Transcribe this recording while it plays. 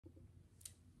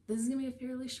This is gonna be a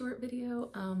fairly short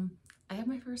video. I have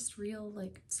my first real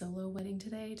solo wedding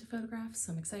today to photograph,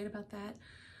 so I'm excited about that.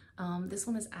 This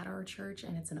one is at our church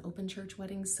and it's an open church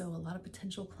wedding, so a lot of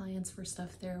potential clients for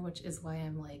stuff there, which is why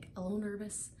I'm a little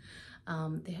nervous.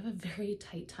 They have a very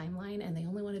tight timeline and they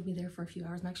only wanted me there for a few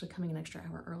hours. I'm actually coming an extra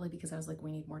hour early because I was like,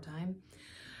 we need more time.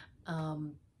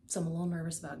 So I'm a little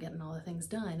nervous about getting all the things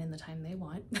done in the time they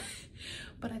want.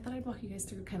 But I thought I'd walk you guys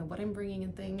through kind of what I'm bringing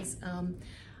and things.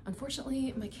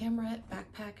 Unfortunately, my camera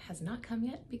backpack has not come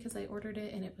yet because I ordered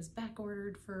it and it was back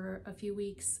ordered for a few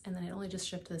weeks, and then it only just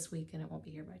shipped this week and it won't be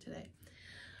here by today.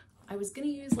 I was gonna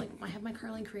use I have my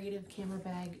Carling Creative camera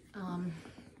bag,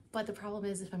 but the problem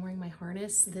is if I'm wearing my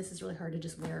harness, this is really hard to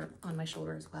just wear on my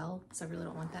shoulder as well. So I really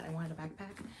don't want that. I wanted a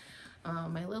backpack.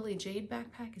 My Lily Jade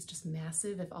backpack is just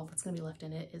massive if all that's gonna be left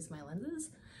in it is my lenses.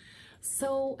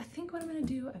 So I think what I'm gonna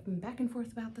do, I've been back and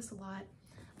forth about this a lot.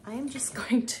 I am just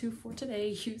going to, for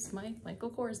today, use my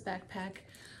Michael Kors backpack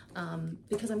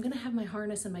because I'm gonna have my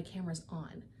harness and my cameras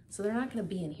on. So they're not gonna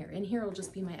be in here. In here will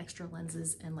just be my extra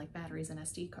lenses and batteries and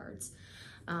SD cards.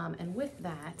 And with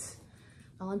that,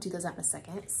 I'll empty those out in a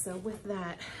second. So with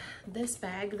that, this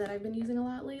bag that I've been using a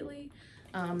lot lately,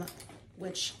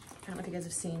 which I don't know if you guys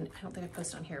have seen, I don't think I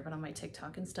posted on here, but on my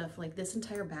TikTok and stuff, this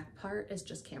entire back part is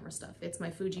just camera stuff. It's my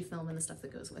Fujifilm and the stuff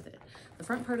that goes with it. The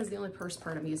front part is the only purse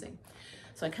part I'm using.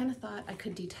 So I kind of thought I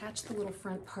could detach the little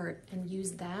front part and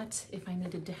use that if I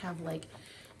needed to have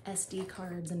SD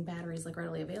cards and batteries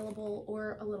readily available,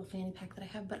 or a little fanny pack that I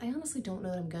have, but I honestly don't know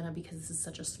that I'm gonna because this is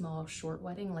such a small, short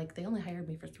wedding. They only hired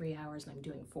me for 3 hours and I'm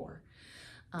doing 4.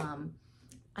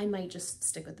 I might just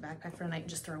stick with the backpack for a night and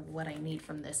just throw what I need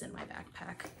from this in my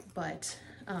backpack. But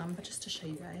just to show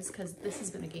you guys, because this has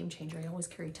been a game changer. I always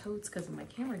carry totes because of my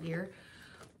camera gear.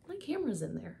 My camera's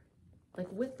in there,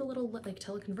 with the little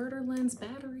teleconverter lens,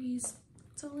 batteries,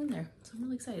 it's all in there. So I'm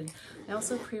really excited. I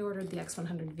also pre-ordered the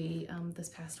X100V this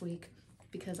past week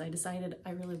because I decided I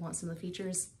really want some of the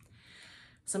features.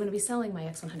 So I'm going to be selling my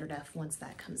X100F once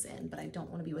that comes in, but I don't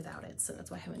want to be without it, so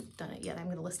that's why I haven't done it yet. I'm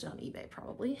going to list it on eBay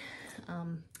probably.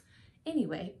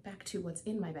 Anyway, back to what's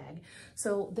in my bag.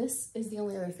 So this is the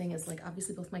only other thing is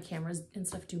obviously both my cameras and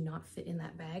stuff do not fit in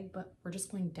that bag, but we're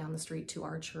just going down the street to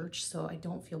our church, so I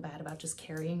don't feel bad about just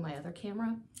carrying my other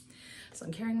camera. So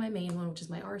I'm carrying my main one, which is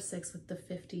my R6 with the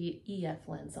 50 EF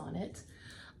lens on it.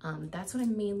 That's what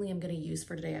I'm going to use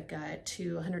for today. I've got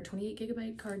 2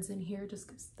 128GB cards in here just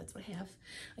because that's what I have.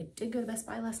 I did go to Best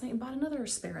Buy last night and bought another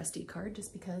spare SD card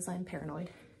just because I'm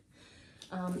paranoid.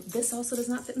 This also does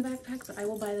not fit in the backpack, but I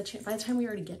will by the time we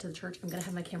already get to the church, I'm going to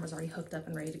have my cameras already hooked up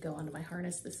and ready to go onto my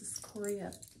harness. This is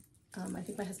Korea. I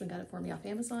think my husband got it for me off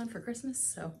Amazon for Christmas,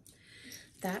 so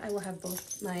that I will have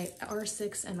both my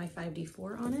R6 and my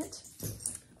 5D4 on it.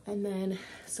 And then,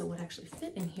 so what actually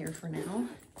fit in here for now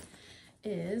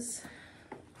is,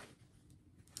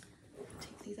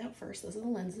 take these out first, those are the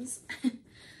lenses.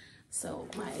 So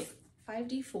my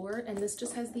 5D4, and this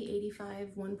just has the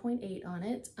 85 1.8 on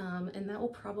it, and that will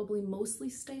probably mostly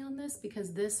stay on this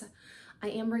because this, I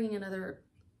am bringing another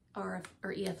RF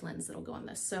or EF lens that'll go on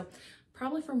this. So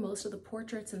probably for most of the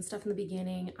portraits and stuff in the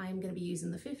beginning, I'm going to be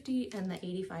using the 50 and the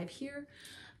 85 here,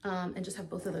 and just have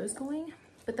both of those going.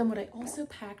 But then what I also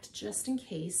packed just in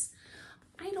case,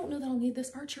 I don't know that I'll need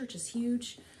this. Our church is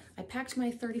huge. I packed my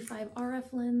 35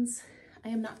 RF lens. I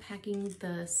am not packing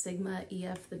the Sigma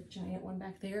EF, the giant one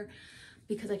back there,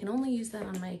 because I can only use that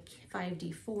on my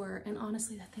 5D4, and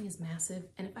honestly, that thing is massive.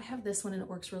 And if I have this one and it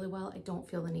works really well, I don't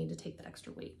feel the need to take that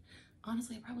extra weight.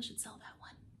 Honestly, I probably should sell that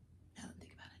one, now that I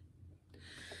think about it.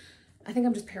 I think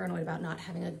I'm just paranoid about not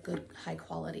having a good, high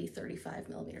quality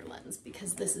 35mm lens,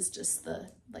 because this is just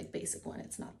the basic one.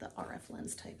 It's not the RF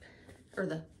lens type, or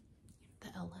the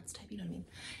L lens type, you know what I mean?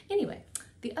 Anyway,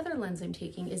 the other lens I'm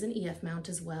taking is an EF mount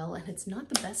as well, and it's not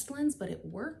the best lens, but it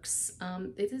works.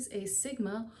 It is a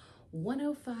Sigma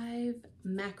 105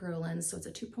 macro lens, so it's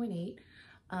a 2.8.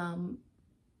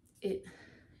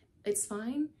 It's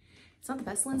fine. It's not the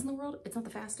best lens in the world. It's not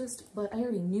the fastest, but I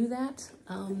already knew that.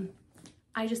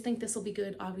 I just think this will be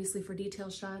good, obviously, for detail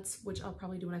shots, which I'll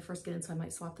probably do when I first get in, so I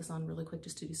might swap this on really quick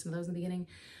just to do some of those in the beginning.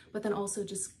 But then also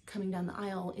just coming down the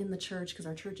aisle in the church, because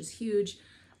our church is huge,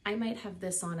 I might have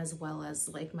this on as well as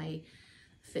my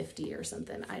 50 or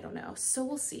something. I don't know. So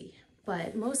we'll see.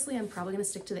 But mostly I'm probably going to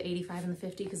stick to the 85 and the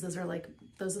 50 because those are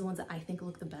the ones that I think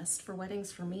look the best for weddings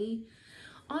for me.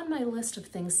 On my list of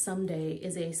things someday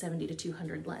is a 70 to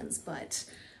 200 lens, but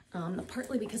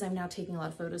partly because I'm now taking a lot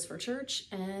of photos for church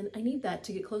and I need that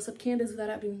to get close-up candids without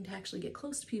having to actually get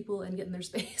close to people and get in their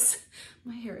space.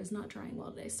 My hair is not drying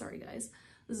well today. Sorry, guys.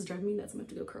 This is driving me nuts. I'm going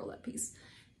to have to go curl that piece.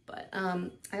 But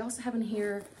I also have in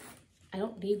here I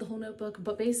don't need the whole notebook,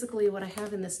 but basically what I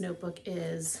have in this notebook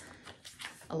is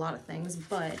a lot of things,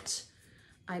 but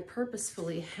I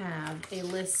purposefully have a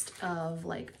list of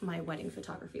like my wedding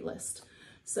photography list.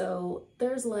 So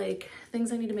there's like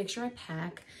things I need to make sure I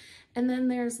pack. And then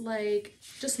there's like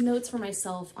just notes for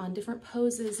myself on different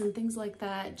poses and things like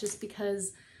that, just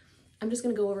because I'm just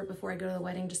gonna go over it before I go to the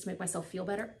wedding just to make myself feel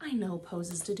better. I know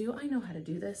poses to do, I know how to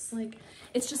do this. Like,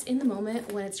 it's just in the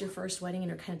moment when it's your first wedding and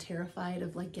you're kind of terrified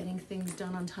of like getting things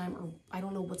done on time, or I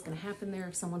don't know what's gonna happen there,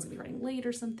 if someone's gonna be running late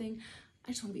or something.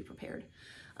 I just wanna be prepared.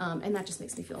 And that just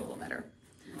makes me feel a little better.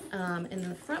 In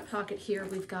the front pocket here,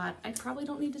 we've got, I probably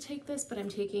don't need to take this, but I'm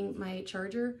taking my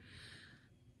charger.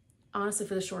 Honestly,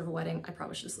 for the short of a wedding, I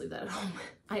probably should just leave that at home.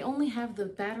 I only have the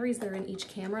batteries that are in each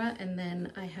camera, and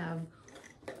then I have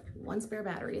one spare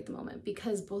battery at the moment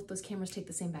because both those cameras take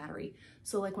the same battery.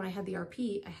 So like when I had the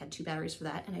RP, I had 2 batteries for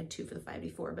that and I had 2 for the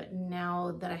 5D4, but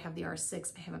now that I have the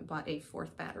R6, I haven't bought a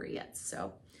 4th battery yet.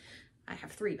 So I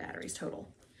have 3 batteries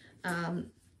total.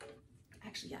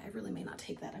 Actually, yeah, I really may not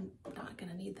take that. I'm not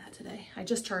gonna need that today. I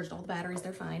just charged all the batteries,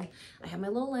 they're fine. I have my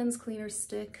little lens cleaner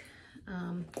stick.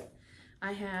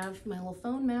 I have my little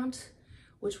phone mount,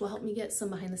 which will help me get some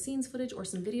behind the scenes footage or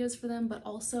some videos for them, but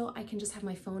also I can just have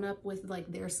my phone up with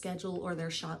like their schedule or their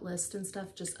shot list and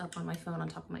stuff just up on my phone on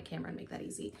top of my camera and make that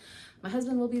easy. My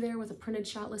husband will be there with a printed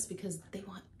shot list because they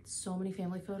want so many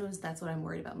family photos. That's what I'm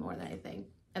worried about more than anything.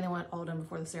 And they want it all done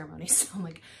before the ceremony. So I'm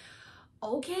like,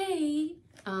 okay.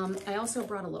 I also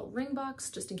brought a little ring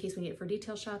box just in case we need it for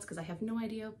detail shots because I have no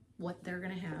idea what they're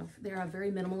gonna have. They're a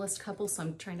very minimalist couple, so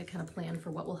I'm trying to kind of plan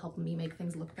for what will help me make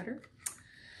things look better.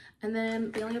 And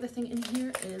then the only other thing in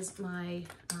here is my,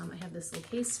 I have this little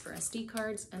case for SD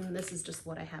cards, and this is just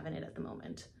what I have in it at the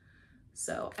moment.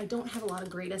 So I don't have a lot of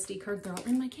great SD cards. They're all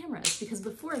in my cameras because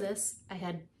before this, I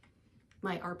had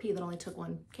my RP that only took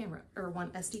 1 camera or 1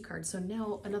 SD card. So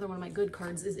now another one of my good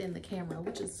cards is in the camera,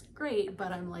 which is great,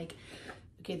 but I'm like,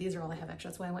 okay, these are all I have extra.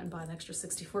 That's why I went and bought an extra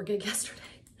 64 gig yesterday.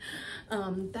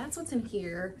 That's what's in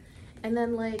here. And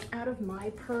then like out of my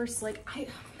purse, like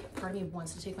part of me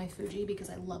wants to take my Fuji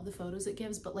because I love the photos it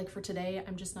gives, but like for today,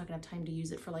 I'm just not gonna have time to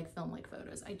use it for like film like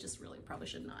photos. I just really probably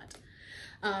should not.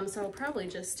 So I'll probably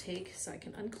just take, so I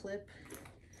can unclip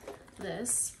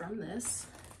this from this,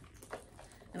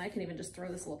 and I can even just throw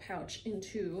this little pouch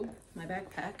into my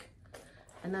backpack.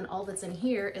 And then all that's in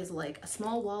here is like a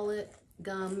small wallet,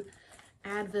 gum,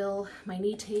 Advil, my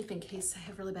knee tape in case I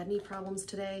have really bad knee problems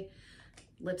today,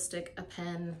 lipstick, a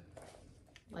pen,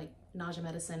 like nausea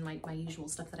medicine, my usual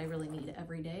stuff that I really need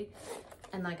every day.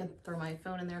 And I can throw my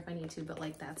phone in there if I need to, but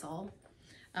like that's all.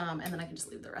 And then I can just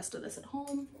leave the rest of this at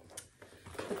home.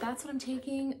 But that's what I'm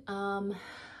taking.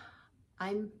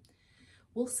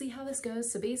 We'll see how this goes.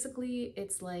 So basically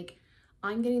it's like,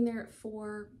 I'm getting there at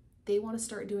 4. They want to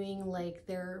start doing like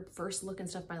their first look and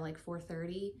stuff by like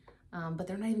 4:30. But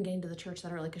they're not even getting to the church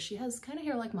that early because she has kind of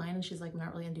hair like mine and she's like, I'm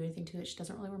not really gonna do anything to it. She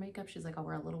doesn't really wear makeup. She's like, I'll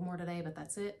wear a little more today, but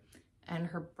that's it. And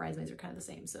her bridesmaids are kind of the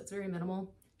same. So it's very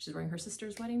minimal. She's wearing her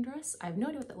sister's wedding dress. I have no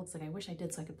idea what that looks like. I wish I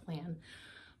did so I could plan,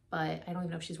 but I don't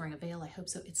even know if she's wearing a veil. I hope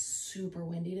so. It's super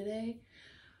windy today.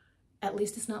 At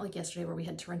least it's not like yesterday where we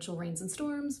had torrential rains and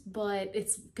storms, but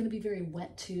it's gonna be very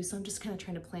wet too. So I'm just kind of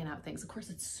trying to plan out things. Of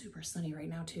course, it's super sunny right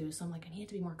now too. So I'm like, I need it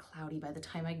to be more cloudy by the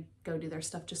time I go do their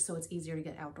stuff, just so it's easier to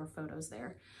get outdoor photos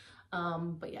there.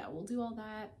 But yeah, we'll do all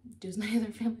that, do as many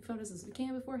other family photos as we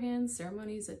can beforehand.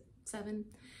 Ceremonies at 7.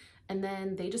 And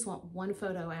then they just want 1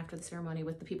 photo after the ceremony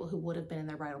with the people who would have been in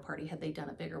their bridal party had they done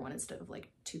a bigger one instead of like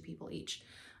 2 people each.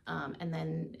 And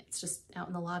then it's just out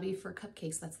in the lobby for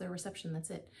cupcakes. That's their reception, that's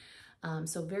it.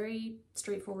 So very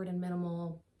straightforward and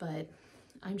minimal, but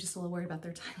I'm just a little worried about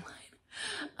their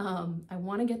timeline. I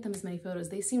want to get them as many photos.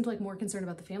 They seemed like more concerned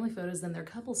about the family photos than their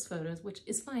couples photos, which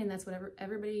is fine. That's whatever,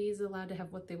 everybody's allowed to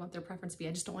have what they want their preference to be.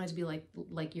 I just don't want it to be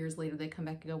like years later they come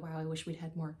back and go, wow, I wish we'd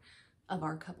had more of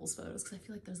our couples photos, because I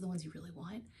feel like those are the ones you really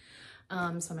want.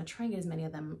 So I'm gonna try and get as many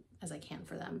of them as I can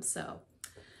for them. So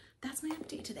that's my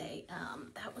update today.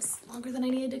 That was longer than I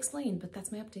needed to explain, but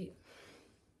that's my update.